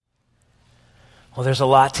Well, there's a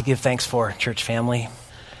lot to give thanks for, church family.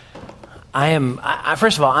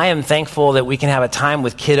 First of all, I am thankful that we can have a time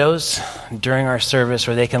with kiddos during our service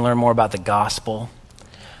where they can learn more about the gospel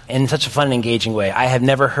in such a fun and engaging way. I have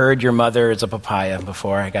never heard your mother is a papaya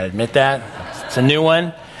before. I got to admit that. It's a new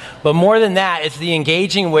one. But more than that, it's the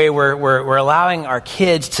engaging way we're allowing our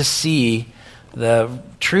kids to see the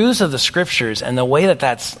truths of the scriptures and the way that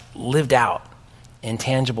that's lived out in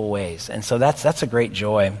tangible ways. And so that's a great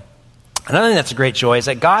joy. Another thing that's a great joy is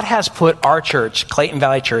that God has put our church, Clayton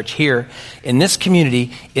Valley Church, here in this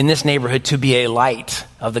community, in this neighborhood, to be a light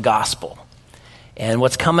of the gospel. And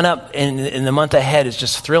what's coming up in the month ahead is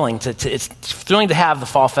just thrilling. It's thrilling to have the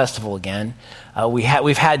Fall Festival again. We've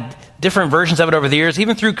had different versions of it over the years.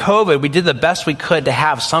 Even through COVID, we did the best we could to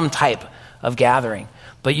have some type of gathering.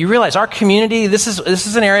 But you realize our community, this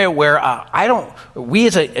is an area where we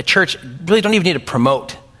as a church really don't even need to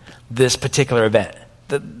promote this particular event.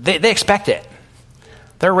 They expect it.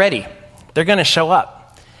 They're ready. They're going to show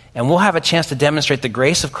up. And we'll have a chance to demonstrate the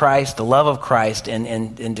grace of Christ, the love of Christ,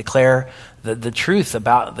 and declare the truth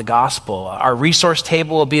about the gospel. Our resource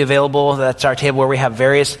table will be available. That's our table where we have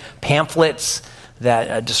various pamphlets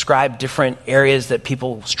that describe different areas that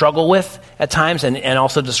people struggle with at times and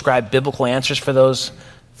also describe biblical answers for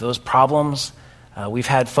those problems. We've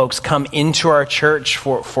had folks come into our church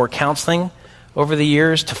for counseling over the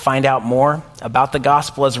years to find out more about the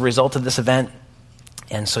gospel as a result of this event.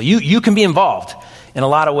 And so you can be involved in a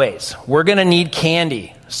lot of ways. We're going to need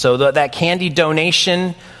candy. So that candy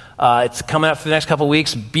donation, it's coming up for the next couple of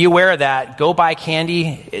weeks. Be aware of that. Go buy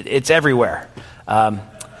candy. It's everywhere.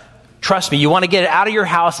 Trust me, you want to get it out of your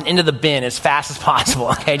house and into the bin as fast as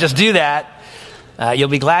possible. Okay, just do that. You'll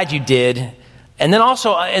be glad you did. And then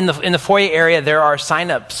also in the foyer area, there are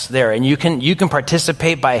signups there, and you can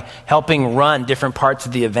participate by helping run different parts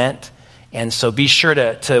of the event. And so be sure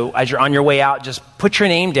to as you're on your way out, just put your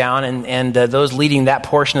name down, and those leading that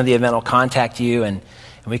portion of the event will contact you, and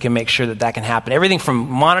we can make sure that can happen. Everything from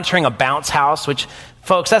monitoring a bounce house, which,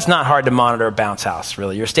 folks, that's not hard to monitor a bounce house,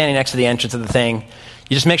 really. You're standing next to the entrance of the thing.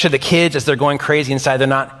 You just make sure the kids, as they're going crazy inside, they're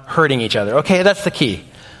not hurting each other. Okay, that's the key.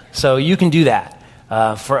 So you can do that.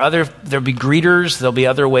 There'll be greeters. There'll be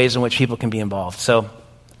other ways in which people can be involved. So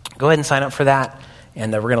go ahead and sign up for that.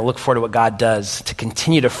 And we're going to look forward to what God does to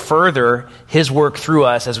continue to further his work through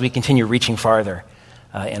us as we continue reaching farther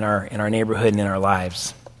in our neighborhood and in our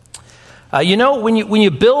lives. When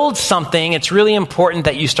you build something, it's really important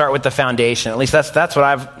that you start with the foundation. At least that's what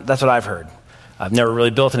I've heard. I've never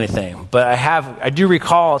really built anything, but I do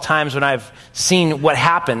recall times when I've seen what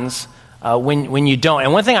happens when you don't.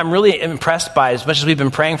 And one thing I'm really impressed by, as much as we've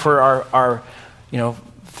been praying for our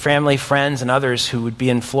family, friends, and others who would be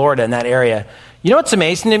in Florida in that area, what's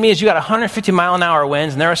amazing to me is you got 150 mile an hour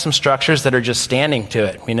winds, and there are some structures that are just standing to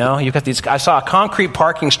it. You've got these. I saw a concrete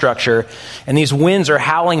parking structure, and these winds are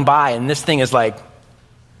howling by, and this thing is like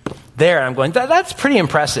there. And I'm going, that's pretty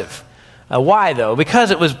impressive. Why though? Because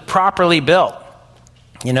it was properly built.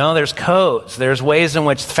 There's codes, there's ways in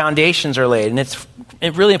which foundations are laid, and it's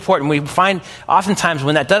really important. We find oftentimes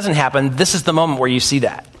when that doesn't happen, this is the moment where you see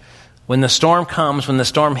that. When the storm comes, when the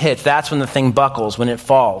storm hits, that's when the thing buckles, when it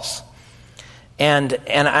falls. And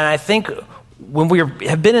I think when we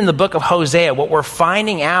have been in the book of Hosea, what we're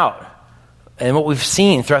finding out and what we've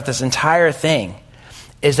seen throughout this entire thing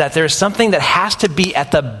is that there's something that has to be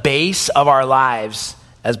at the base of our lives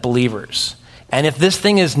as believers. And if this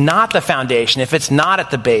thing is not the foundation, if it's not at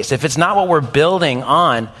the base, if it's not what we're building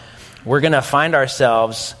on, we're going to find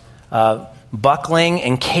ourselves buckling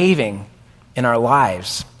and caving in our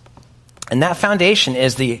lives. And that foundation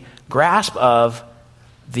is the grasp of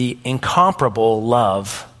the incomparable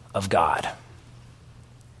love of God.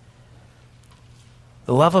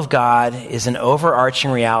 The love of God is an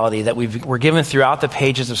overarching reality that we're given throughout the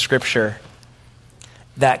pages of Scripture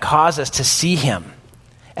that cause us to see him.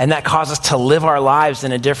 And that causes us to live our lives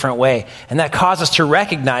in a different way. And that causes us to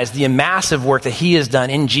recognize the massive work that he has done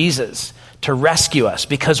in Jesus to rescue us,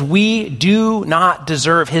 because we do not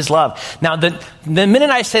deserve his love. Now, the minute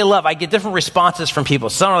I say love, I get different responses from people.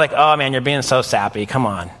 Some are like, oh man, you're being so sappy. Come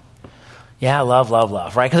on. Yeah, love,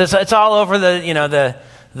 right? Because it's all over the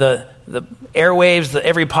airwaves,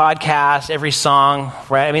 every podcast, every song,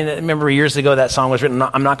 right? I mean, remember years ago that song was written,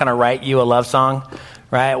 I'm not going to write you a love song.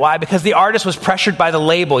 Right? Why? Because the artist was pressured by the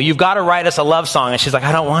label. You've got to write us a love song. And she's like,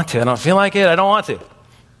 I don't want to. I don't feel like it. I don't want to.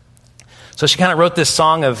 So she kind of wrote this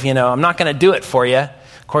song of, I'm not going to do it for you.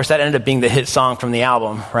 Of course, that ended up being the hit song from the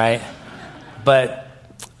album, right? But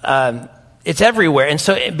it's everywhere. And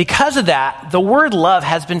so because of that, the word love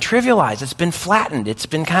has been trivialized. It's been flattened. It's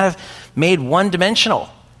been kind of made one-dimensional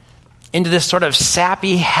into this sort of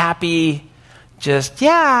sappy, happy, just,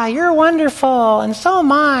 yeah, you're wonderful, and so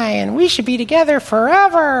am I, and we should be together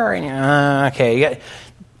forever. And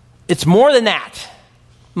it's more than that,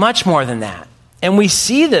 much more than that. And we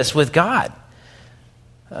see this with God.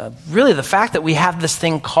 Really, the fact that we have this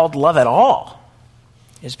thing called love at all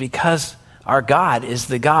is because our God is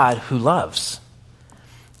the God who loves.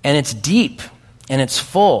 And it's deep, and it's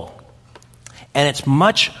full, and it's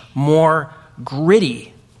much more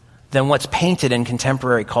gritty than what's painted in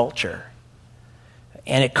contemporary culture.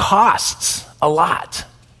 And it costs a lot.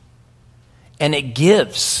 And it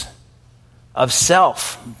gives of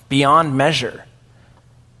self beyond measure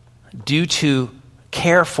due to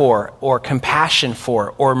care for or compassion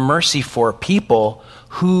for or mercy for people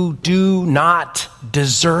who do not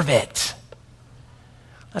deserve it.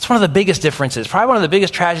 That's one of the biggest differences. Probably one of the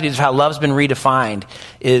biggest tragedies of how love's been redefined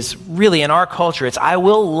is really in our culture, it's I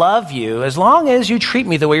will love you as long as you treat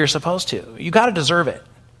me the way you're supposed to. You got to deserve it.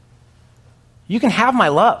 You can have my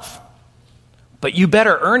love, but you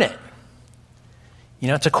better earn it. You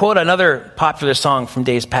know, to quote another popular song from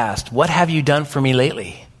days past, what have you done for me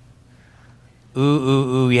lately? Ooh,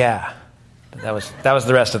 ooh, ooh, yeah. That was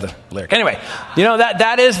the rest of the lyric. Anyway, you know,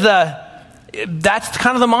 that's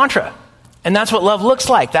kind of the mantra. And that's what love looks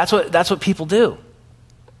like. That's what people do.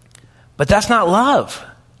 But that's not love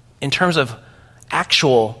in terms of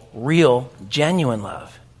actual, real, genuine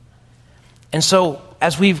love. And so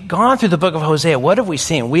as we've gone through the book of Hosea, what have we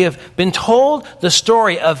seen? We have been told the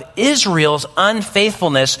story of Israel's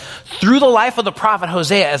unfaithfulness through the life of the prophet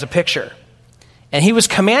Hosea as a picture. And he was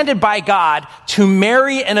commanded by God to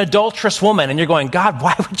marry an adulterous woman. And you're going, God,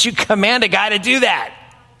 why would you command a guy to do that?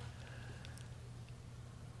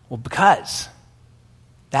 Well, because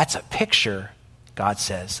that's a picture, God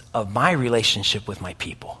says, of my relationship with my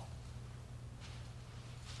people.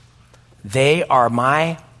 They are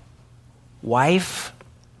my wife,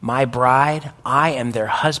 my bride. I am their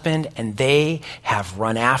husband, and they have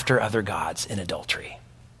run after other gods in adultery.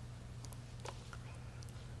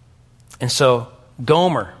 And so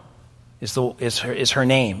Gomer is her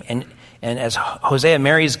name. And as Hosea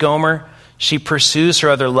marries Gomer, she pursues her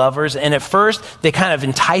other lovers. And at first, they kind of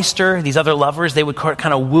enticed her. These other lovers, they would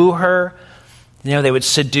kind of woo her. You know, they would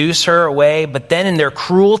seduce her away. But then in their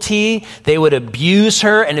cruelty, they would abuse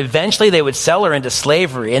her. And eventually, they would sell her into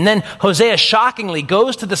slavery. And then Hosea shockingly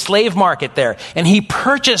goes to the slave market there. And he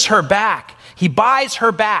purchases her back. He buys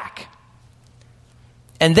her back.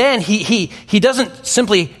 And then he doesn't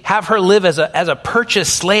simply have her live as a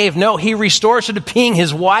purchased slave. No, he restores her to being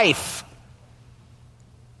his wife.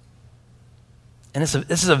 And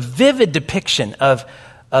this is a vivid depiction of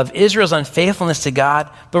Israel's unfaithfulness to God.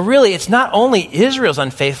 But really, it's not only Israel's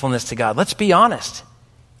unfaithfulness to God. Let's be honest.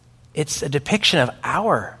 It's a depiction of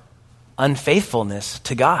our unfaithfulness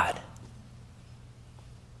to God.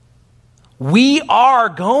 We are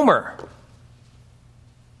Gomer.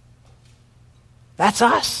 That's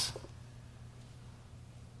us.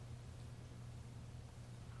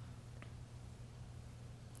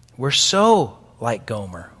 We're so like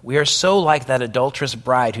Gomer. We are so like that adulterous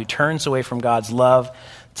bride who turns away from God's love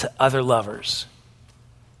to other lovers.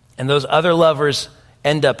 And those other lovers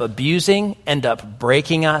end up abusing, end up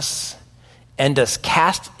breaking us, end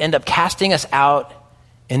up casting us out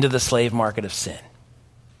into the slave market of sin.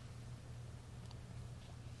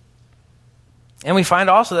 And we find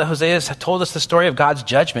also that Hosea has told us the story of God's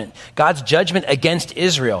judgment against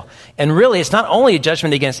Israel. And really, it's not only a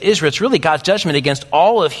judgment against Israel, it's really God's judgment against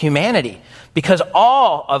all of humanity, because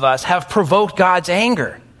all of us have provoked God's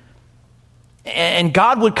anger. And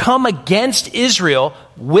God would come against Israel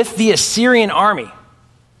with the Assyrian army.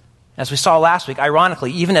 As we saw last week,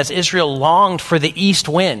 ironically, even as Israel longed for the east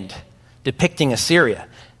wind, depicting Assyria,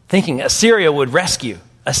 thinking Assyria would rescue,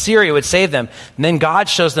 Assyria would save them. And then God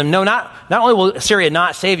shows them, no, not only will Assyria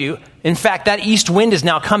not save you, in fact, that east wind is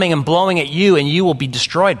now coming and blowing at you, and you will be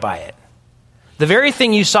destroyed by it. The very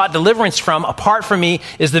thing you sought deliverance from, apart from me,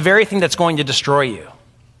 is the very thing that's going to destroy you.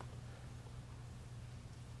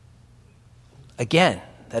 Again,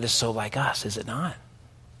 that is so like us, is it not?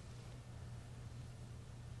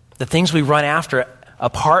 The things we run after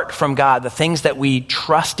apart from God, the things that we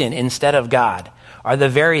trust in instead of God, are the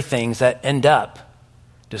very things that end up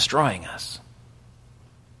destroying us.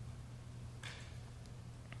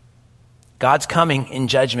 God's coming in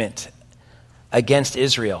judgment against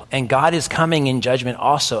Israel, and God is coming in judgment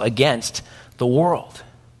also against the world.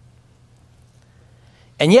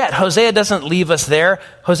 And yet, Hosea doesn't leave us there.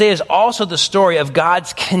 Hosea is also the story of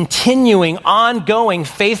God's continuing, ongoing,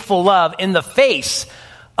 faithful love in the face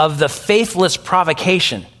of the faithless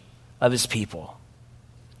provocation of his people.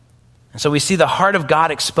 And so we see the heart of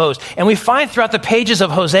God exposed. And we find throughout the pages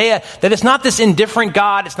of Hosea that it's not this indifferent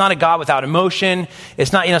God. It's not a God without emotion.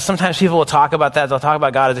 It's not, sometimes people will talk about that. They'll talk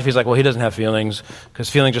about God as if he's like, well, he doesn't have feelings because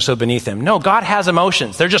feelings are so beneath him. No, God has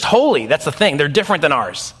emotions. They're just holy. That's the thing. They're different than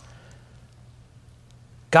ours.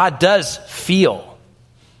 God does feel.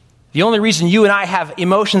 The only reason you and I have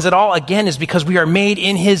emotions at all, again, is because we are made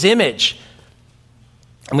in his image.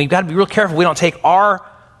 And we've got to be real careful we don't take our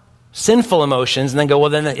sinful emotions and then go, well,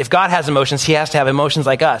 then if God has emotions, he has to have emotions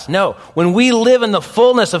like us. No, when we live in the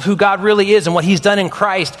fullness of who God really is and what he's done in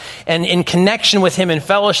Christ and in connection with him in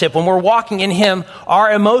fellowship, when we're walking in him, our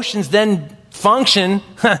emotions then function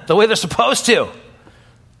the way they're supposed to,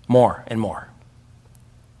 more and more.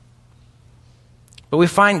 But we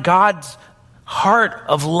find God's heart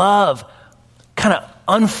of love kind of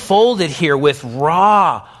unfolded here with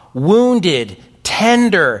raw, wounded,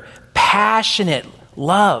 tender, passionate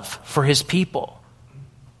love for his people.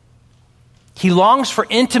 He longs for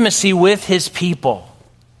intimacy with his people.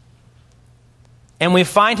 And we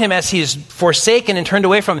find him as he is forsaken and turned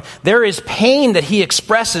away from. There is pain that he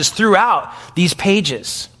expresses throughout these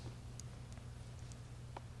pages.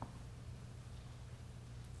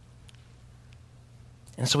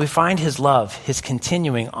 And so we find his love, his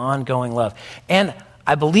continuing, ongoing love. And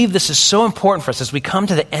I believe this is so important for us as we come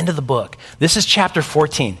to the end of the book. This is chapter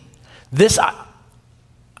 14.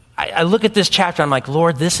 I look at this chapter, I'm like,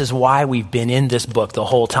 Lord, this is why we've been in this book the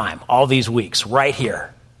whole time, all these weeks, right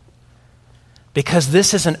here. Because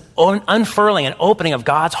this is an unfurling, an opening of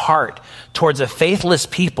God's heart towards a faithless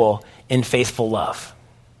people in faithful love.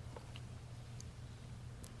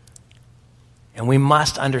 And we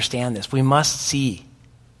must understand this. We must see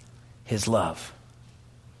his love.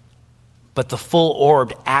 But the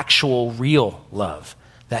full-orbed, actual, real love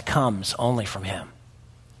that comes only from him.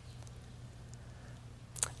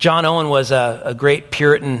 John Owen was a great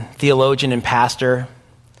Puritan theologian and pastor,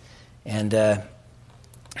 and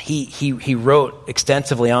he wrote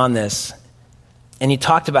extensively on this, and he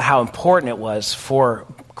talked about how important it was for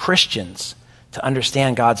Christians to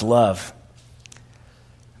understand God's love.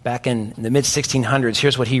 Back in the mid-1600s,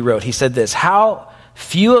 here's what he wrote. He said this: how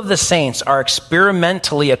few of the saints are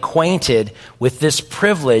experimentally acquainted with this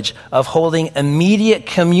privilege of holding immediate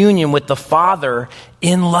communion with the Father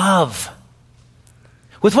in love.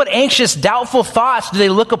 With what anxious, doubtful thoughts do they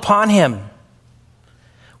look upon him?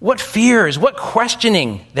 What fears, what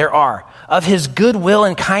questioning there are of his goodwill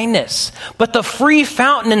and kindness. But the free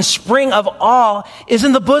fountain and spring of all is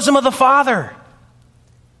in the bosom of the Father.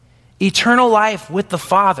 Eternal life with the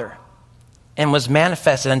Father, and was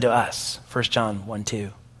manifested unto us. 1 John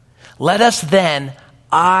 1:2. Let us then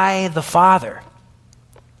eye the Father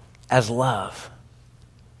as love.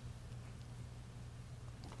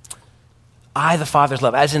 Eye the Father's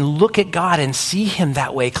love, as in look at God and see him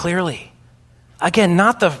that way clearly. Again,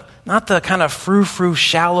 not the kind of frou-frou,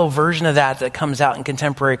 shallow version of that comes out in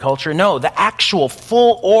contemporary culture. No, the actual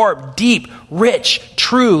full-orb, deep, rich,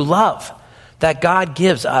 true love that God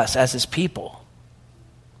gives us as his people.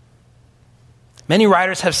 Many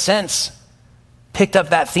writers have since picked up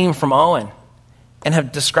that theme from Owen and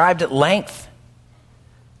have described at length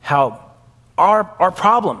how our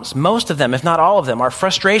problems, most of them, if not all of them, our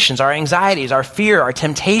frustrations, our anxieties, our fear, our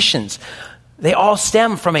temptations, they all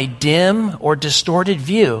stem from a dim or distorted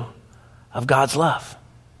view of God's love.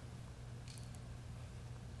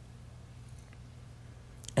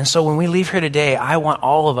 And so when we leave here today, I want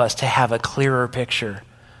all of us to have a clearer picture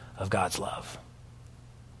of God's love.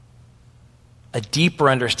 A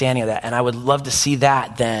deeper understanding of that. And I would love to see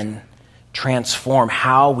that then transform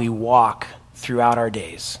how we walk throughout our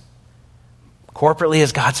days. Corporately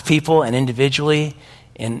as God's people and individually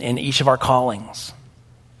in each of our callings.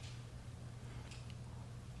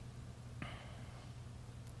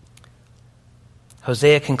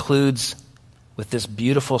 Hosea concludes with this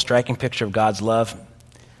beautiful, striking picture of God's love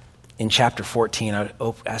in chapter 14. I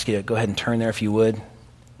would ask you to go ahead and turn there if you would.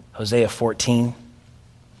 Hosea 14.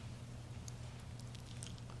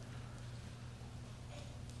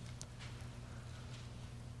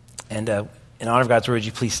 And in honor of God's word, would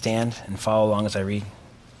you please stand and follow along as I read?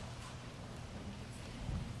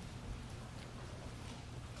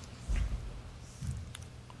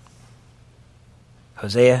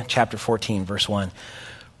 Hosea chapter 14, verse 1.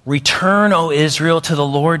 Return, O Israel, to the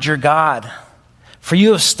Lord your God, for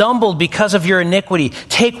you have stumbled because of your iniquity.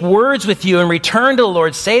 Take words with you and return to the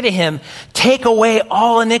Lord. Say to him, take away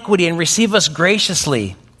all iniquity and receive us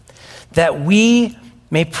graciously, that we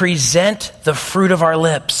may present the fruit of our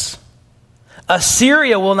lips.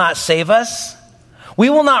 Assyria will not save us. We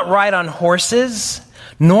will not ride on horses,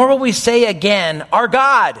 nor will we say again, our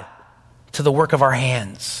God, to the work of our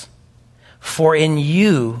hands. For in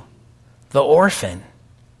you, the orphan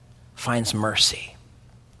finds mercy.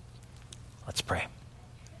 Let's pray.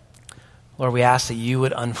 Lord, we ask that you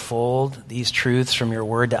would unfold these truths from your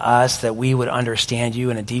word to us, that we would understand you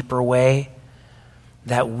in a deeper way,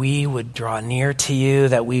 that we would draw near to you,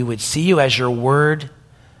 that we would see you as your word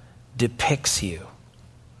depicts you,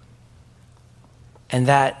 and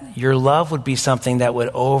that your love would be something that would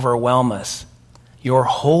overwhelm us, your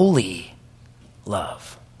holy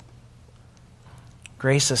love.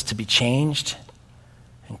 Grace us to be changed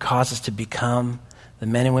and cause us to become the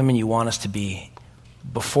men and women you want us to be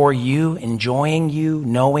before you, enjoying you,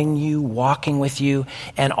 knowing you, walking with you,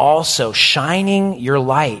 and also shining your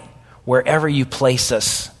light wherever you place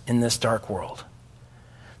us in this dark world,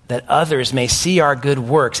 that others may see our good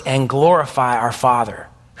works and glorify our Father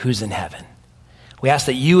who's in heaven. We ask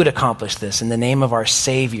that you would accomplish this in the name of our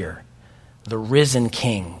Savior, the risen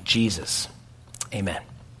King, Jesus. Amen.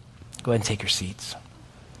 Go ahead and take your seats.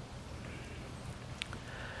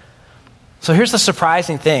 So here's the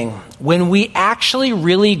surprising thing. When we actually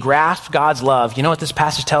really grasp God's love, you know what this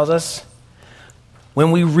passage tells us? When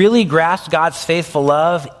we really grasp God's faithful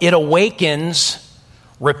love, it awakens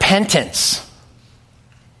repentance.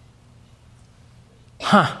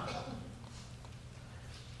 That's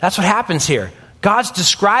what happens here. God's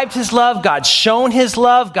described his love. God's shown his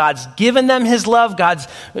love. God's given them his love. God's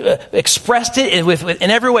expressed it in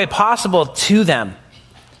every way possible to them.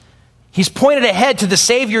 He's pointed ahead to the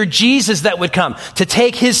Savior Jesus that would come to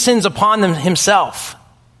take his sins upon them himself.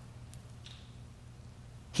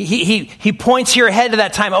 He points here ahead to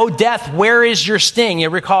that time. Oh, death, where is your sting? You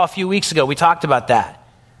recall a few weeks ago we talked about that.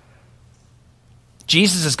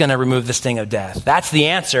 Jesus is going to remove the sting of death. That's the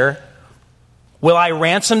answer. Will I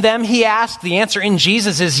ransom them, he asked. The answer in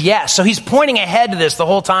Jesus is yes. So he's pointing ahead to this the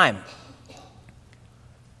whole time.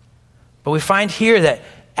 But we find here that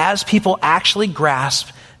as people actually grasp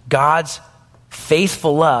God's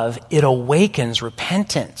faithful love, it awakens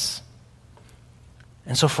repentance.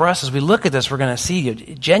 And so for us, as we look at this, we're going to see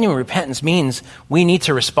genuine repentance means we need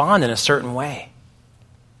to respond in a certain way.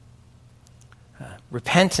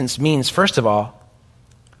 Repentance means, first of all,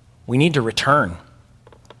 we need to return.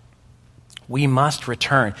 We must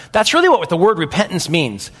return. That's really what the word repentance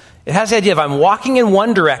means. It has the idea of I'm walking in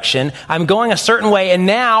one direction, I'm going a certain way, and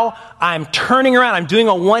now I'm turning around, I'm doing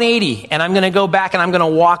a 180, and I'm going to go back and I'm going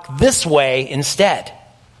to walk this way instead.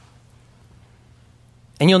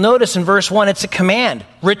 And you'll notice in verse 1, it's a command.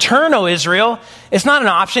 Return, O Israel. It's not an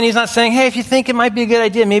option. He's not saying, hey, if you think it might be a good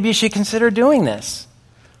idea, maybe you should consider doing this.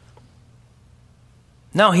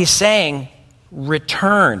 No, he's saying,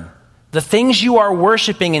 return. The things you are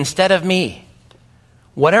worshiping instead of me,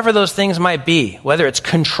 whatever those things might be, whether it's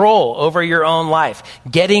control over your own life,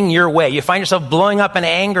 getting your way, you find yourself blowing up in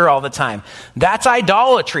anger all the time. That's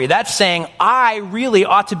idolatry. That's saying, I really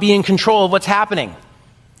ought to be in control of what's happening.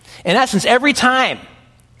 In essence, every time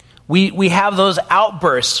we have those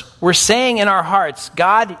outbursts, we're saying in our hearts,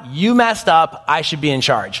 God, you messed up, I should be in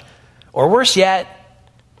charge. Or worse yet,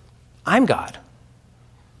 I'm God.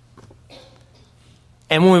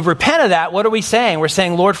 And when we repent of that, what are we saying? We're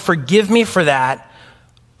saying, Lord, forgive me for that.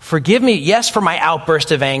 Forgive me, yes, for my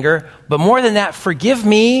outburst of anger, but more than that, forgive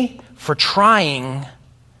me for trying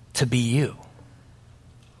to be you.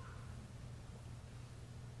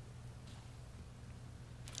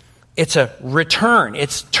 It's a return.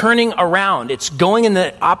 It's turning around. It's going in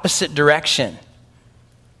the opposite direction.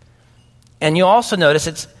 And you'll also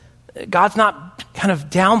notice God's not kind of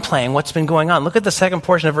downplaying what's been going on. Look at the second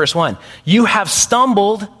portion of verse 1. You have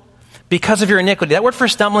stumbled because of your iniquity. That word for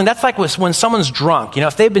stumbling, that's like when someone's drunk. You know,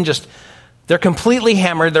 if they've been they're completely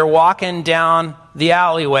hammered, they're walking down the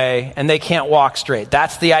alleyway and they can't walk straight.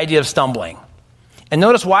 That's the idea of stumbling. And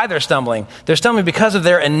notice why they're stumbling. They're stumbling because of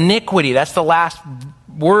their iniquity. That's the last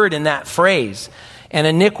word in that phrase. And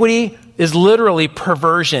iniquity is literally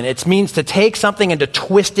perversion. It means to take something and to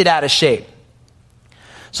twist it out of shape.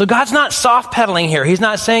 So God's not soft-pedaling here. He's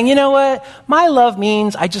not saying, you know what? My love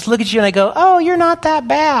means I just look at you and I go, oh, you're not that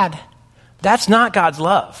bad. That's not God's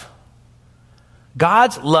love.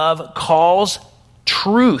 God's love calls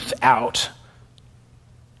truth out.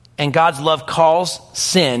 And God's love calls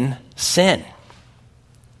sin, sin.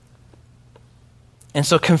 And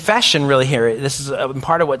so confession really here, this is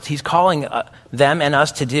part of what he's calling them and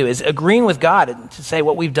us to do, is agreeing with God and to say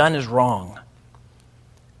what we've done is wrong.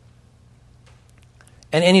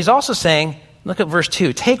 And he's also saying, look at verse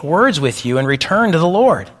 2, take words with you and return to the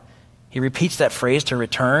Lord. He repeats that phrase to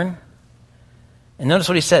return. And notice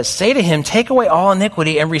what he says, say to him, take away all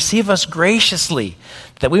iniquity and receive us graciously,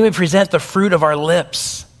 that we may present the fruit of our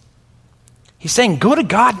lips. He's saying, go to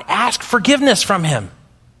God and ask forgiveness from him.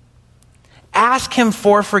 Ask him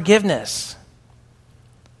for forgiveness.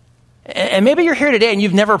 And maybe you're here today and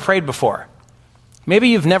you've never prayed before. Maybe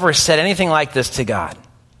you've never said anything like this to God.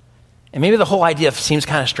 And maybe the whole idea seems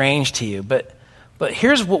kind of strange to you. But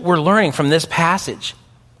here's what we're learning from this passage.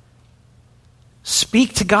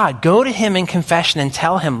 Speak to God. Go to him in confession and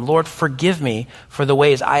tell him, Lord, forgive me for the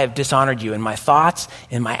ways I have dishonored you in my thoughts,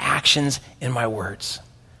 in my actions, in my words.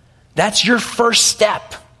 That's your first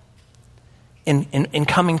step in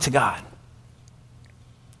coming to God.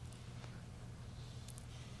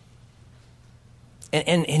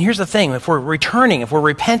 And here's the thing. If we're returning, if we're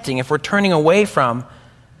repenting, if we're turning away from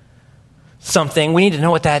something, we need to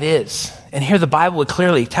know what that is. And here the Bible would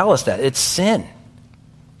clearly tell us that. It's sin.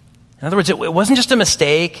 In other words, it wasn't just a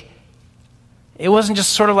mistake. It wasn't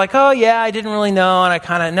just sort of like, oh yeah, I didn't really know, and I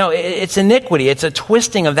kind of know. It's iniquity. It's a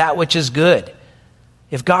twisting of that which is good.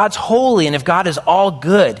 If God's holy and if God is all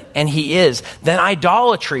good, and he is, then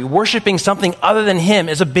idolatry, worshiping something other than him,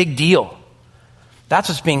 is a big deal. That's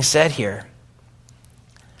what's being said here.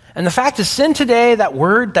 And the fact is, sin today, that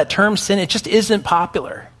word, that term sin, it just isn't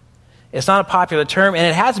popular. It's not a popular term, and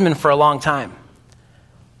it hasn't been for a long time.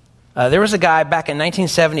 There was a guy back in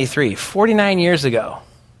 1973, 49 years ago,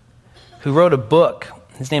 who wrote a book.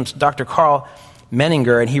 His name's Dr. Carl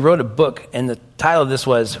Menninger, and he wrote a book, and the title of this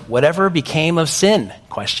was, Whatever Became of Sin?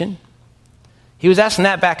 He was asking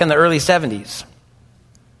that back in the early 70s.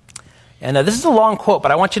 And this is a long quote,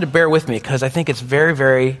 but I want you to bear with me because I think it's very,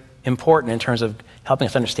 very important in terms of helping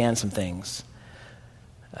us understand some things.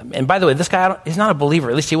 And by the way, this guy is not a believer.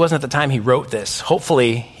 At least he wasn't at the time he wrote this.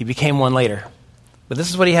 Hopefully, he became one later. But this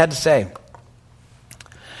is what he had to say.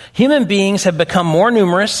 Human beings have become more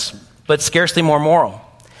numerous, but scarcely more moral.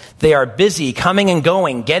 They are busy coming and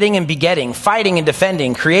going, getting and begetting, fighting and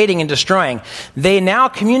defending, creating and destroying. They now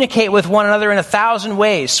communicate with one another in 1,000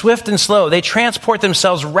 ways, swift and slow. They transport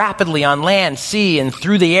themselves rapidly on land, sea, and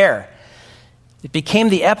through the air. It became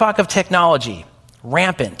the epoch of technology,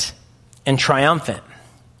 rampant and triumphant.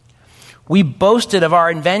 We boasted of our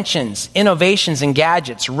inventions, innovations, and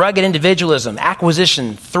gadgets. Rugged individualism,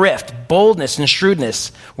 acquisition, thrift, boldness, and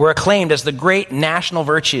shrewdness were acclaimed as the great national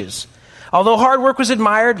virtues. Although hard work was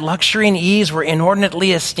admired, luxury and ease were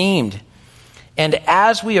inordinately esteemed. And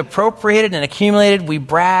as we appropriated and accumulated, we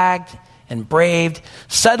bragged and braved.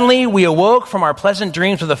 Suddenly, we awoke from our pleasant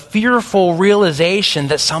dreams with a fearful realization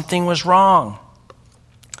that something was wrong.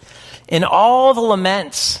 In all the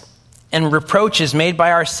laments and reproaches made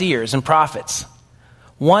by our seers and prophets,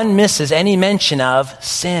 one misses any mention of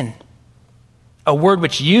sin, a word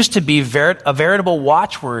which used to be a veritable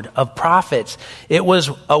watchword of prophets. It was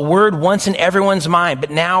a word once in everyone's mind,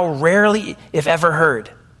 but now rarely, if ever,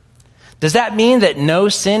 heard. Does that mean that no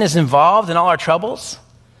sin is involved in all our troubles?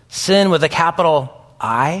 Sin with a capital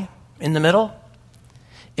I in the middle?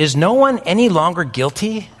 Is no one any longer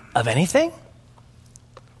guilty of anything?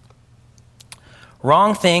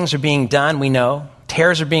 Wrong things are being done, we know.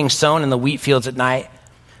 Tares are being sown in the wheat fields at night.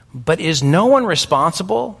 But is no one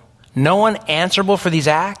responsible? No one answerable for these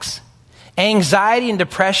acts? Anxiety and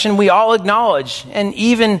depression we all acknowledge, and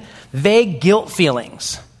even vague guilt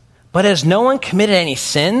feelings. But has no one committed any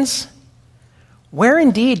sins? Where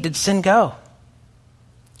indeed did sin go?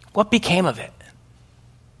 What became of it?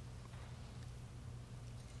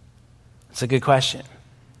 It's a good question.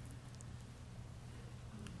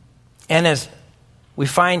 And as we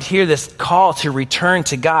find here this call to return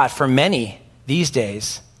to God for many these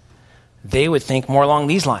days, they would think more along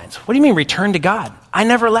these lines. What do you mean return to God? I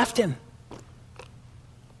never left him.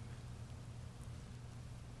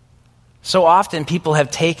 So often people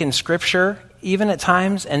have taken scripture, even at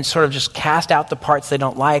times, and sort of just cast out the parts they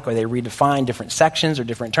don't like, or they redefine different sections or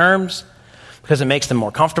different terms because it makes them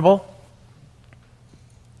more comfortable.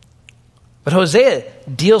 But Hosea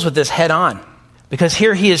deals with this head on, because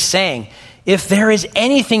here he is saying, if there is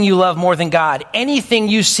anything you love more than God, anything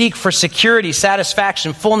you seek for security,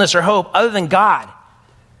 satisfaction, fullness, or hope other than God,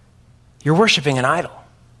 you're worshiping an idol.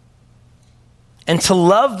 And to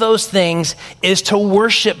love those things is to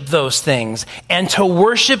worship those things. And to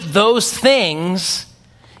worship those things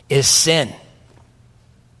is sin.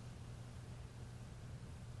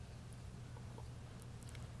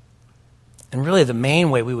 And really the main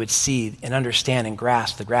way we would see and understand and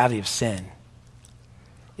grasp the gravity of sin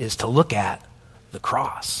is to look at the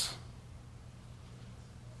cross.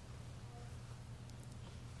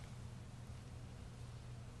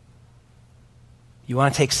 You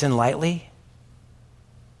want to take sin lightly?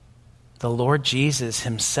 The Lord Jesus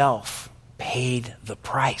himself paid the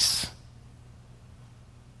price.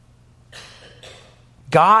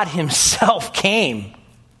 God himself came.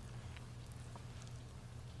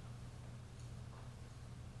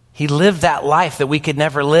 He lived that life that we could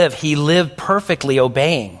never live. He lived perfectly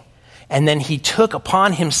obeying. And then he took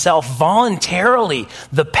upon himself voluntarily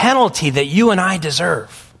the penalty that you and I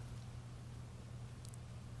deserve.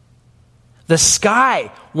 The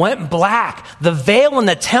sky went black. The veil in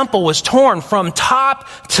the temple was torn from top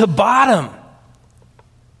to bottom.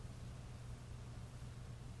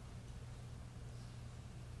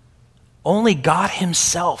 Only God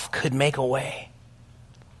himself could make a way.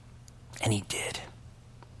 And he did.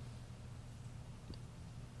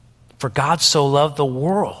 For God so loved the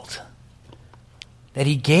world that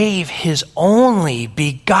he gave his only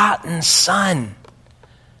begotten Son,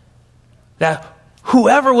 that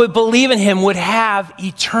whoever would believe in him would have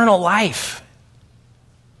eternal life.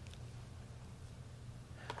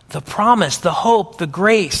 The promise, the hope, the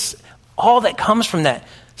grace, all that comes from that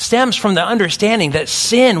stems from the understanding that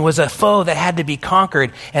sin was a foe that had to be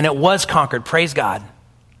conquered, and it was conquered, praise God,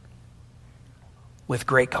 with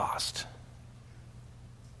great cost.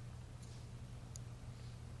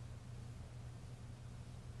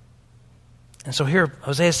 And so here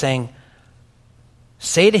Hosea is saying,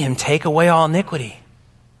 say to him, take away all iniquity.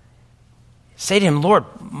 Say to him, Lord,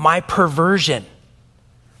 my perversion,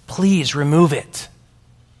 please remove it.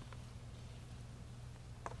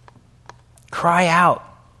 Cry out.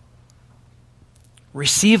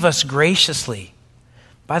 Receive us graciously.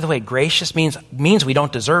 By the way, gracious means we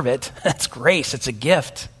don't deserve it. That's grace. It's a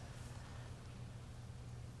gift.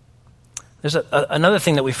 There's another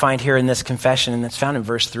thing that we find here in this confession, and it's found in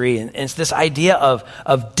verse 3, and it's this idea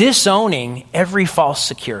of disowning every false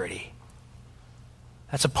security.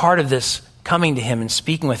 That's a part of this coming to him and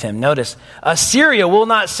speaking with him. Notice, Assyria will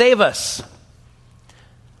not save us.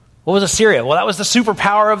 What was Assyria? Well, that was the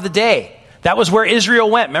superpower of the day. That was where Israel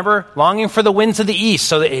went, remember? Longing for the winds of the east.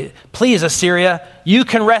 So that, please, Assyria, you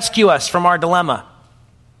can rescue us from our dilemma.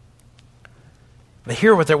 But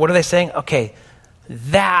here, what are they saying? Okay,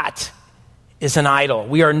 that is an idol.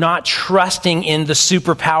 We are not trusting in the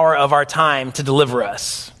superpower of our time to deliver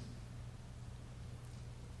us.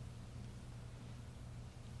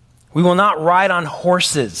 We will not ride on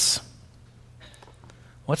horses.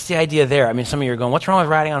 What's the idea there? I mean, some of you are going, what's wrong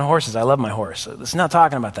with riding on horses? I love my horse. It's not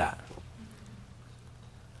talking about that.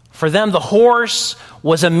 For them, the horse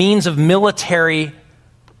was a means of military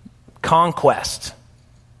conquest.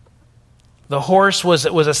 The horse was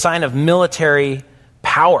a sign of military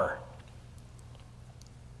power.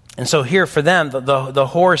 And so here for them, the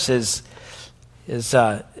horse is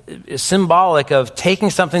symbolic of taking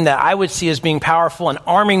something that I would see as being powerful and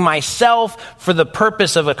arming myself for the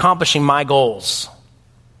purpose of accomplishing my goals.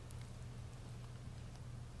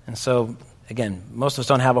 And so, again, most of us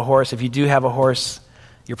don't have a horse. If you do have a horse,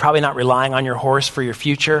 you're probably not relying on your horse for your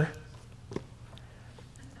future.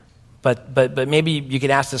 But maybe you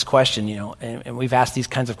could ask this question, and we've asked these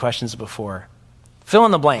kinds of questions before. Fill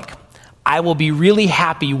in the blank. I will be really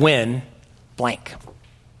happy when blank.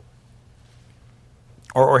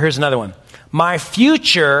 Or here's another one. My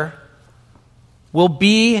future will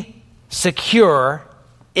be secure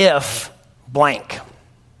if blank.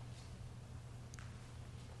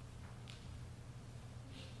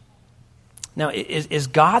 Now, is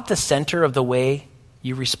God the center of the way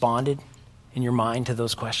you responded in your mind to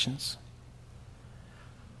those questions?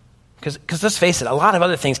 Because let's face it, a lot of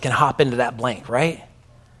other things can hop into that blank, right?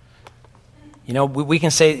 We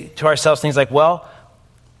can say to ourselves things like, well,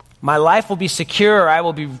 my life will be secure, or I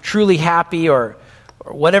will be truly happy, or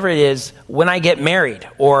whatever it is, when I get married,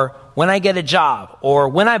 or when I get a job, or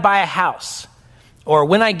when I buy a house, or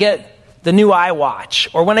when I get the new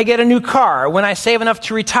iWatch, or when I get a new car, or when I save enough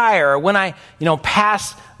to retire, or when I,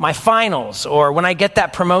 pass my finals, or when I get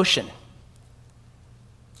that promotion.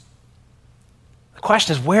 The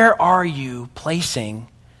question is, where are you placing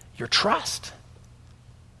your trust?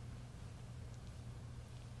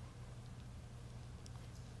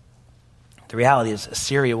 The reality is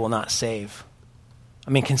Assyria will not save.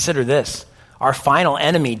 I mean, consider this. Our final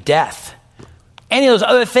enemy, death. Any of those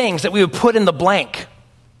other things that we would put in the blank,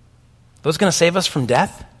 those going to save us from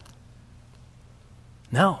death?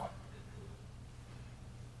 No.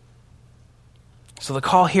 So the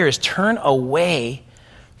call here is turn away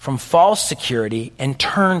from false security and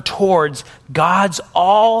turn towards God's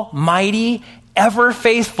almighty, ever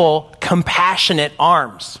faithful, compassionate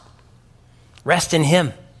arms. Rest in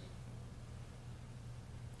him.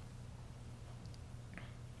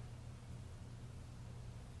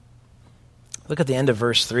 Look at the end of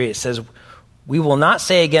verse 3. It says, we will not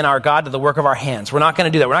say again our God to the work of our hands. We're not going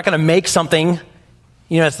to do that. We're not going to make something,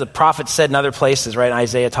 as the prophet said in other places, right?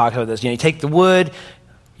 Isaiah talked about this. You take the wood,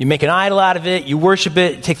 You make an idol out of it. You worship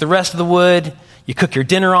it. You take the rest of the wood. You cook your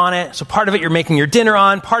dinner on it. So part of it you're making your dinner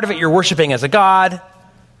on. Part of it you're worshiping as a god.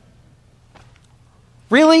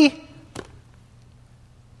 Really?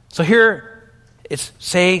 So here it's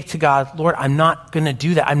say to God, Lord, I'm not going to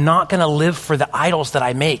do that. I'm not going to live for the idols that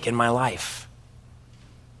I make in my life.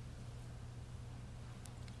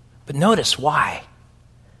 But notice why.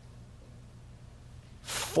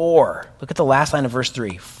 For, look at the last line of verse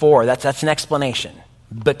 3. For, that's an explanation.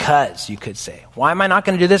 Because, you could say. Why am I not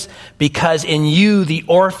going to do this? Because in you the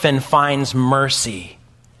orphan finds mercy.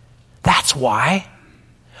 That's why.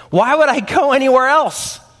 Why would I go anywhere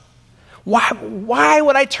else? Why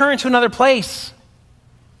would I turn to another place?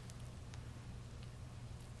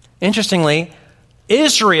 Interestingly,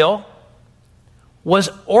 Israel was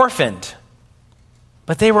orphaned.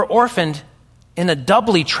 But they were orphaned in a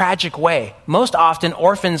doubly tragic way. Most often,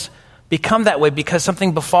 orphans become that way because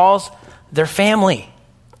something befalls their family.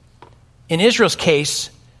 In Israel's case,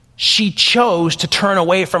 she chose to turn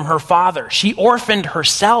away from her father. She orphaned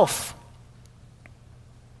herself.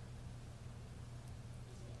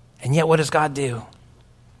 And yet, what does God do?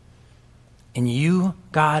 In you,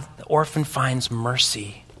 God, the orphan finds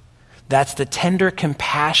mercy. That's the tender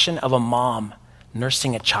compassion of a mom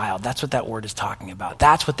nursing a child. That's what that word is talking about.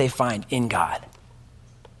 That's what they find in God.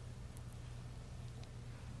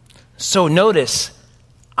 So notice,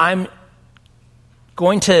 I'm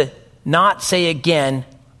going to not say again,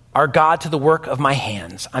 our God to the work of my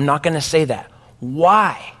hands. I'm not going to say that.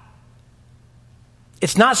 Why?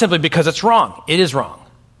 It's not simply because it's wrong. It is wrong.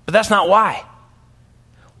 But that's not why.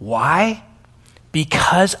 Why?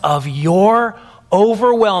 Because of your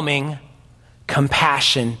overwhelming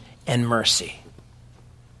compassion and mercy.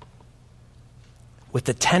 With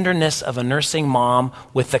the tenderness of a nursing mom,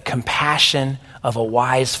 with the compassion of a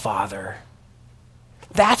wise father.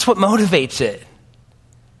 That's what motivates it.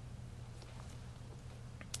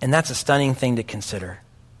 And that's a stunning thing to consider.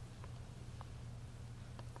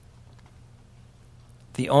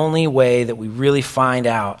 The only way that we really find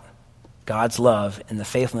out God's love and the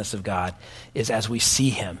faithfulness of God is as we see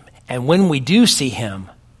him. And when we do see him,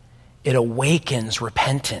 it awakens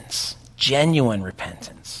repentance, genuine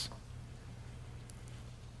repentance.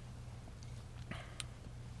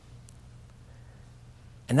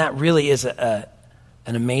 And that really is an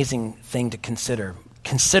amazing thing to consider,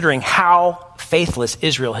 considering how faithless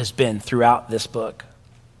Israel has been throughout this book.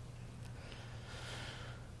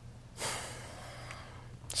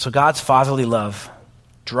 So God's fatherly love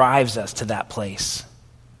drives us to that place.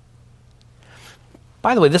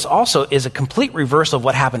 By the way, this also is a complete reversal of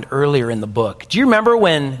what happened earlier in the book. Do you remember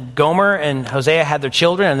when Gomer and Hosea had their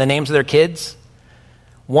children and the names of their kids?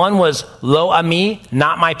 One was Lo Ami,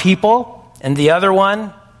 not my people, and the other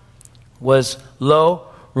one was Lo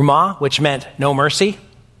Rumah, which meant no mercy.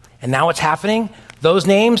 And now what's happening? Those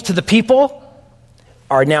names to the people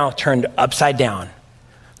are now turned upside down.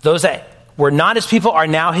 Those that were not his people are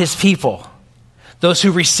now his people. Those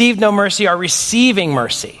who received no mercy are receiving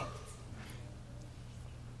mercy.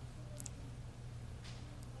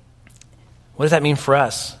 What does that mean for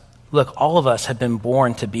us? Look, all of us have been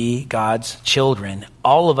born to be God's children.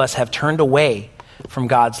 All of us have turned away from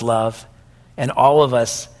God's love, and all of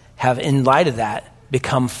us have, in light of that,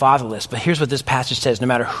 become fatherless. But here's what this passage says. No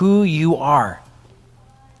matter who you are,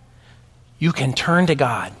 you can turn to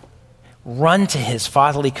God, run to his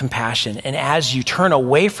fatherly compassion, and as you turn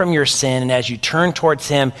away from your sin and as you turn towards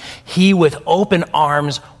him, he with open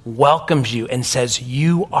arms welcomes you and says,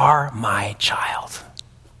 "You are my child."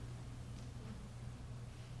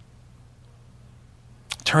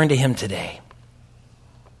 Turn to him today.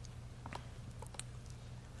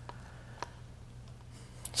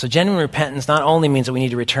 So genuine repentance not only means that we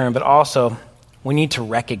need to return, but also we need to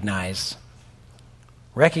recognize.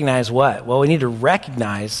 Recognize what? Well, we need to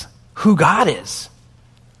recognize who God is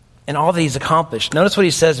and all that he's accomplished. Notice what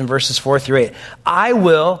he says in verses 4-8. I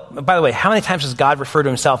will, by the way, how many times does God refer to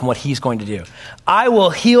himself and what he's going to do? I will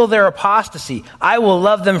heal their apostasy. I will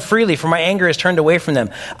love them freely, for my anger is turned away from them.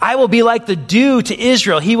 I will be like the dew to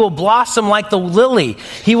Israel. He will blossom like the lily.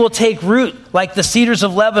 He will take root like the cedars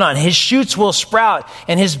of Lebanon. His shoots will sprout,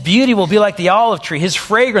 and his beauty will be like the olive tree. His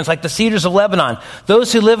fragrance like the cedars of Lebanon.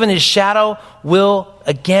 Those who live in his shadow will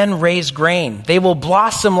again raise grain. They will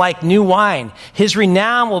blossom like new wine. His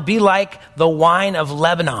renown will be like the wine of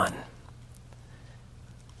Lebanon.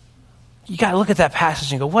 You got to look at that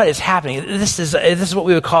passage and go, what is happening? This is what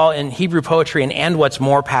we would call in Hebrew poetry an "and what's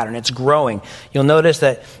more" pattern. It's growing. You'll notice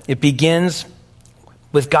that it begins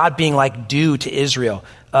with God being like dew to Israel.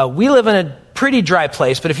 We live in a pretty dry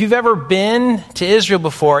place, but if you've ever been to Israel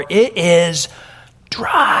before, it is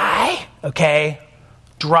dry, okay?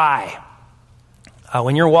 dry.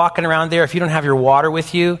 When you're walking around there, if you don't have your water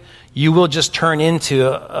with you, you will just turn into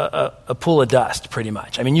a pool of dust, pretty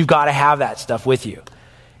much. I mean, you've got to have that stuff with you.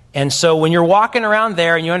 And so when you're walking around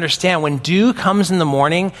there and you understand when dew comes in the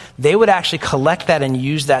morning, they would actually collect that and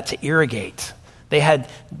use that to irrigate. They had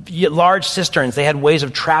large cisterns. They had ways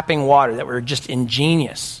of trapping water that were just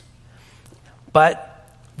ingenious. But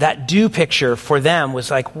that dew picture for them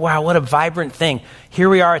was like, wow, what a vibrant thing. Here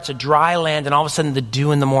we are, it's a dry land, and all of a sudden the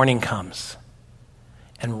dew in the morning comes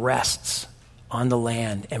and rests on the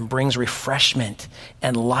land and brings refreshment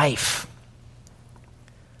and life.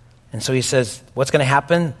 And so he says, what's going to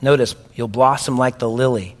happen? Notice, you'll blossom like the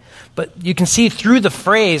lily. But you can see through the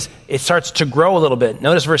phrase, it starts to grow a little bit.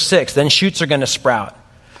 Notice verse 6, then shoots are going to sprout.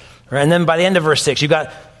 And then by the end of verse 6, you've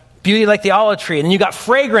got beauty like the olive tree, and then you've got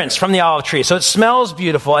fragrance from the olive tree. So it smells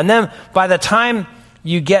beautiful. And then by the time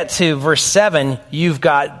you get to verse 7, you've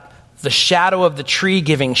got the shadow of the tree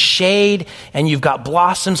giving shade, and you've got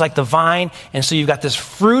blossoms like the vine. And so you've got this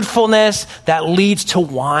fruitfulness that leads to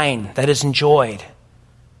wine that is enjoyed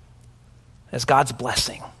as God's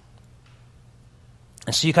blessing.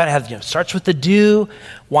 And so you kind of have, starts with the dew,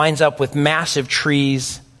 winds up with massive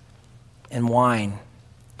trees and wine.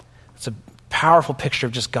 It's a powerful picture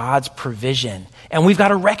of just God's provision. And we've got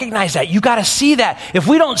to recognize that. You've got to see that. If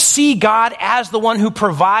we don't see God as the one who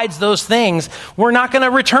provides those things, we're not going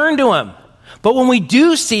to return to him. But when we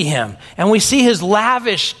do see him and we see his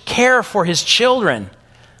lavish care for his children,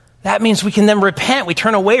 that means we can then repent. We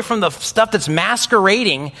turn away from the stuff that's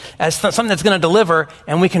masquerading as something that's going to deliver,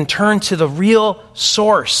 and we can turn to the real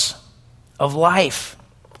source of life,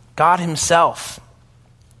 God himself.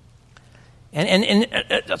 And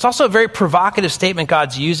it's also a very provocative statement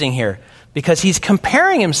God's using here, because he's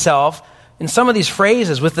comparing himself in some of these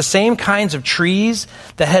phrases with the same kinds of trees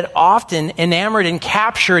that had often enamored and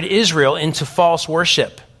captured Israel into false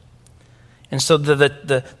worship. And so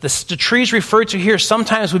the trees referred to here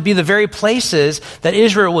sometimes would be the very places that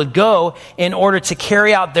Israel would go in order to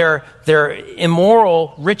carry out their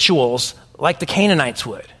immoral rituals like the Canaanites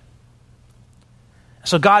would.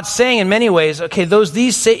 So God's saying in many ways, okay,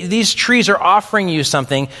 these trees are offering you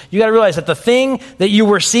something. You got to realize that the thing that you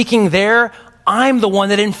were seeking there, I'm the one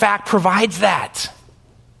that in fact provides that.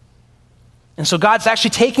 And so God's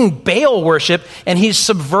actually taking Baal worship and he's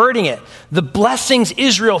subverting it. The blessings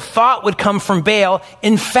Israel thought would come from Baal,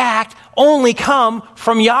 in fact, only come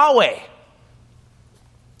from Yahweh.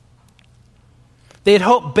 They had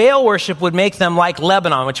hoped Baal worship would make them like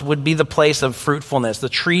Lebanon, which would be the place of fruitfulness. The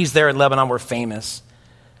trees there in Lebanon were famous.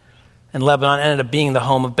 And Lebanon ended up being the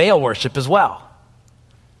home of Baal worship as well.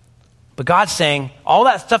 But God's saying, all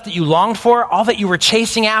that stuff that you longed for, all that you were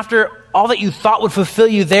chasing after, all that you thought would fulfill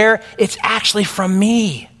you there, it's actually from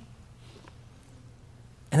me.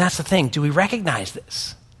 And that's the thing. Do we recognize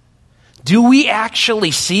this? Do we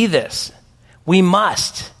actually see this? We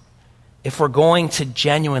must, if we're going to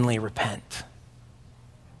genuinely repent.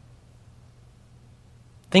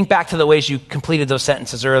 Think back to the ways you completed those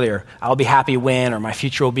sentences earlier. I'll be happy when, or my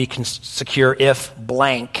future will be secure if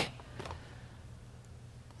blank.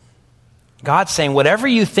 God's saying, whatever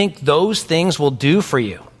you think those things will do for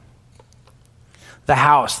you, the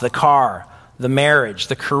house, the car, the marriage,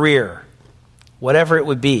 the career, whatever it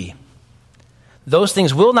would be, those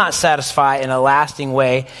things will not satisfy in a lasting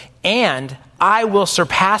way, and I will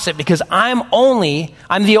surpass it because I'm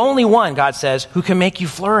the only one, God says, who can make you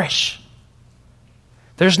flourish.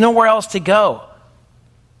 There's nowhere else to go.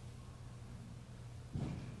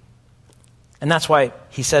 And that's why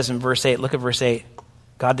he says in verse 8, look at verse 8,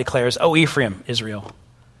 God declares, O Ephraim, Israel,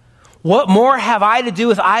 what more have I to do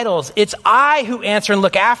with idols? It's I who answer and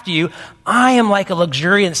look after you. I am like a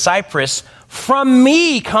luxuriant cypress. From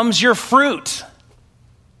me comes your fruit.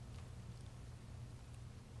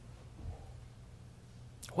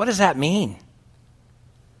 What does that mean?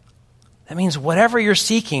 That means whatever you're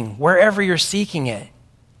seeking, wherever you're seeking it,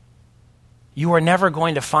 you are never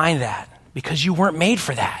going to find that because you weren't made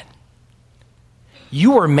for that.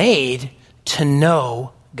 You were made to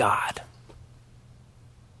know God.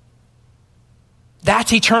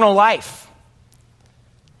 That's eternal life.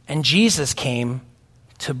 And Jesus came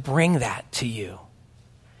to bring that to you.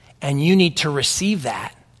 And you need to receive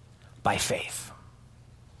that by faith.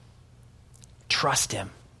 Trust him.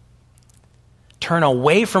 Turn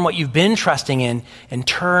away from what you've been trusting in and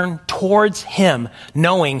turn towards him,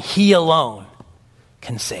 knowing he alone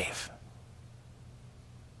can save.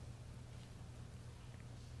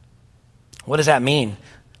 What does that mean?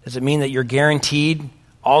 Does it mean that you're guaranteed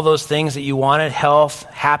all those things that you wanted, health,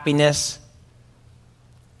 happiness?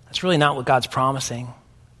 That's really not what God's promising.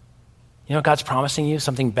 You know what God's promising you?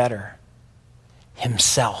 Something better.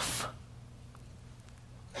 himself.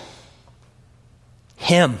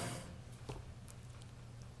 Him.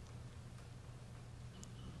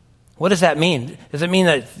 What does that mean? Does it mean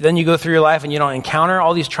that then you go through your life and you don't encounter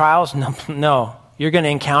all these trials? No, you're going to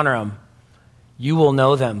encounter them. You will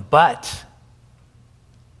know them, but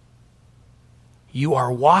you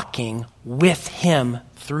are walking with him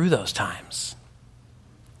through those times.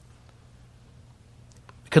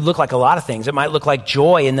 It could look like a lot of things. It might look like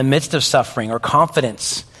joy in the midst of suffering or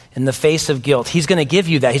confidence in the face of guilt. He's going to give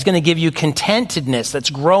you that. He's going to give you contentedness that's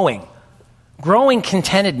growing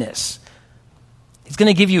contentedness. He's going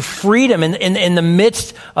to give you freedom in the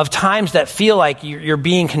midst of times that feel like you're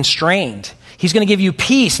being constrained. He's going to give you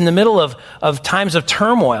peace in the middle of times of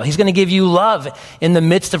turmoil. He's going to give you love in the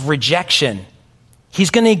midst of rejection. He's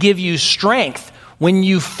going to give you strength when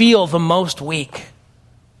you feel the most weak.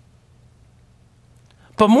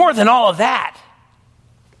 But more than all of that,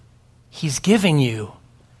 he's giving you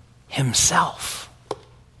himself.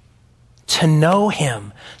 To know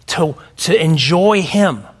him, to enjoy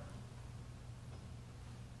him.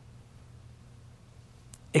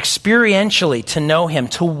 Experientially, to know him,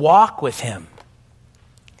 to walk with him.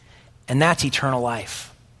 And that's eternal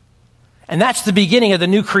life. And that's the beginning of the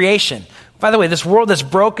new creation. By the way, this world that's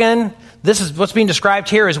broken, this is what's being described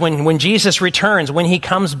here is when Jesus returns, when he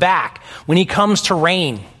comes back, when he comes to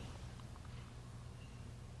reign.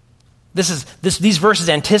 These verses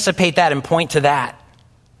anticipate that and point to that.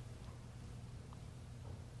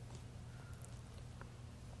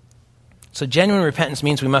 So genuine repentance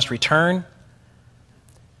means we must return.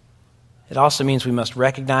 It also means we must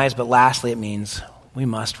recognize, but lastly, it means we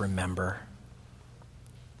must remember.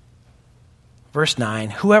 Verse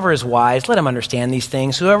 9, whoever is wise, let him understand these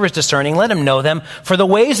things. Whoever is discerning, let him know them. For the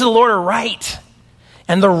ways of the Lord are right,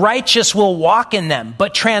 and the righteous will walk in them,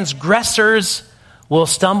 but transgressors will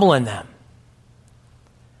stumble in them.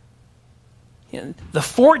 The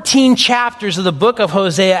 14 chapters of the book of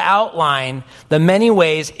Hosea outline the many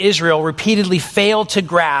ways Israel repeatedly failed to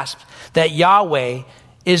grasp that Yahweh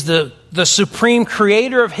is the supreme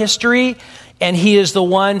creator of history, and he is the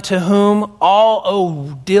one to whom all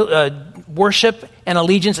owe worship and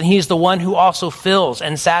allegiance, and he is the one who also fills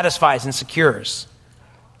and satisfies and secures.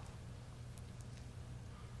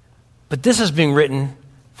 But this is being written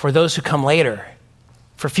for those who come later,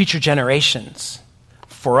 for future generations,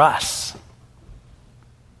 for us.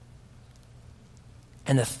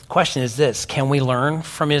 And the question is this: can we learn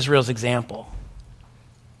from Israel's example?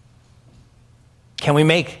 Can we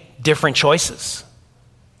make different choices?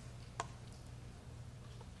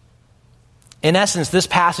 In essence, this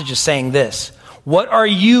passage is saying this: what are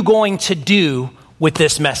you going to do with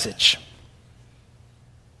this message?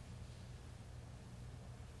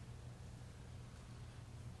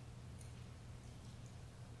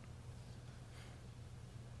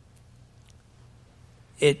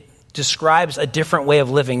 It describes a different way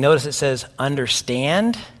of living. Notice it says,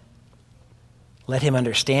 understand. Let him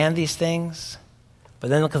understand these things.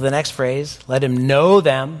 But then look at the next phrase, let him know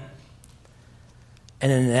them.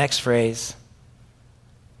 And then the next phrase,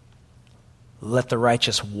 let the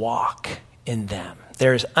righteous walk in them.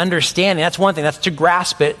 There's understanding. That's one thing. That's to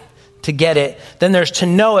grasp it, to get it. Then there's to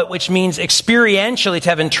know it, which means experientially to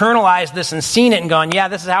have internalized this and seen it and gone, yeah,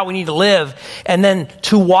 this is how we need to live. And then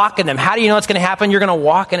to walk in them. How do you know it's going to happen? You're going to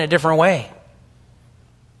walk in a different way.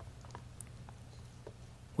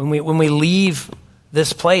 When we leave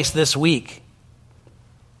this place this week,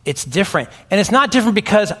 it's different. And it's not different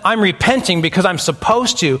because I'm repenting because I'm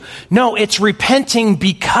supposed to. No, it's repenting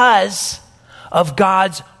because of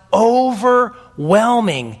God's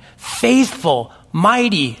overwhelming, faithful,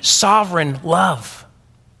 mighty, sovereign love.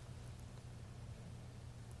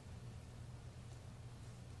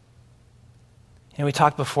 And we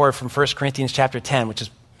talked before from 1 Corinthians chapter 10, which is,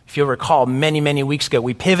 if you'll recall, many, many weeks ago,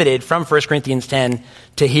 we pivoted from 1 Corinthians 10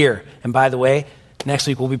 to here. And by the way, next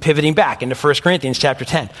week we'll be pivoting back into 1 Corinthians chapter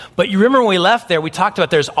 10. But you remember when we left there, we talked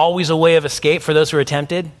about there's always a way of escape for those who are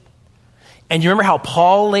tempted. And you remember how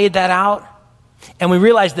Paul laid that out? And we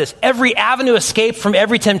realized this: every avenue escape from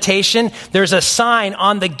every temptation, there's a sign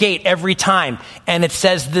on the gate every time. And it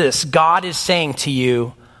says this: God is saying to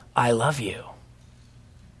you, I love you.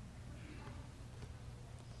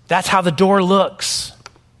 That's how the door looks.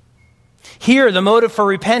 Here, the motive for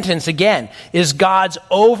repentance, again, is God's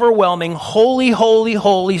overwhelming, holy, holy,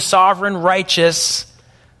 holy, sovereign, righteous,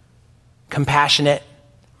 compassionate,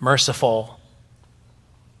 merciful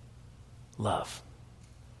love.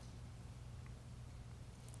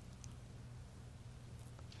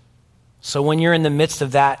 So when you're in the midst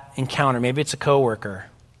of that encounter, maybe it's a coworker.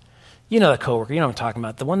 You know the coworker, you know what I'm talking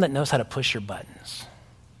about, the one that knows how to push your buttons.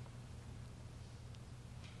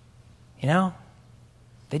 You know?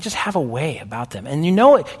 They just have a way about them. And you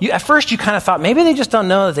know it. At first you kind of thought, maybe they just don't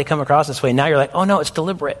know that they come across this way. Now you're like, oh no, it's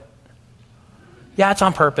deliberate. Yeah, it's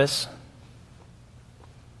on purpose.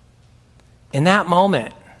 In that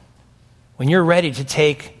moment, when you're ready to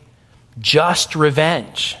take just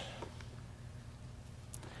revenge,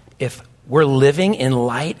 if we're living in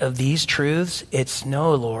light of these truths, it's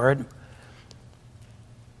no, Lord,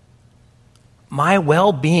 my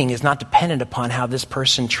well-being is not dependent upon how this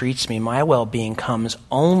person treats me. My well-being comes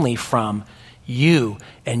only from you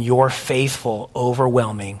and your faithful,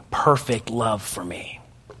 overwhelming, perfect love for me.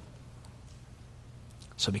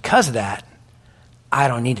 So because of that, I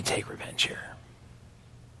don't need to take revenge here.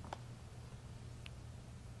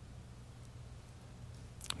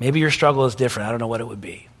 Maybe your struggle is different. I don't know what it would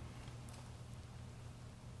be.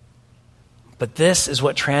 But this is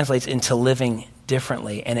what translates into living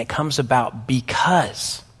differently, and it comes about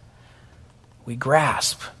because we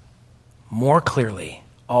grasp more clearly,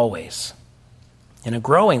 always, in a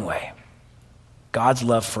growing way, God's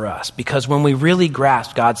love for us. Because when we really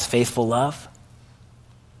grasp God's faithful love,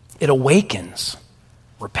 it awakens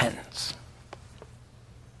repentance.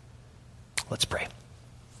 Let's pray.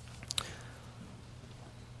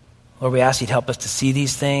 Lord, we ask you to help us to see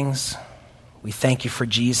these things. We thank you for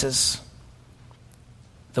Jesus,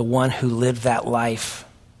 the one who lived that life,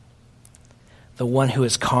 the one who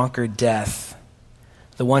has conquered death,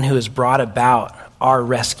 the one who has brought about our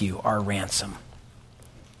rescue, our ransom.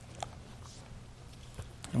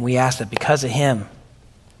 And we ask that because of him,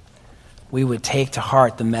 we would take to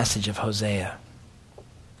heart the message of Hosea.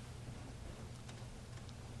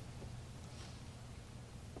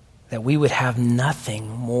 That we would have nothing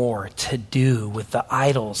more to do with the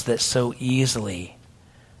idols that so easily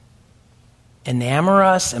enamor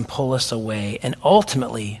us and pull us away and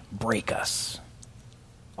ultimately break us.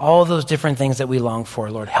 All those different things that we long for,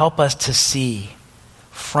 Lord, help us to see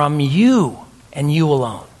from you and you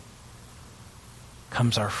alone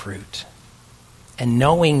comes our fruit. And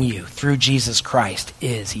knowing you through Jesus Christ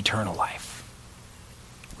is eternal life.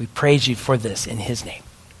 We praise you for this in his name.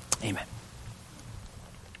 Amen.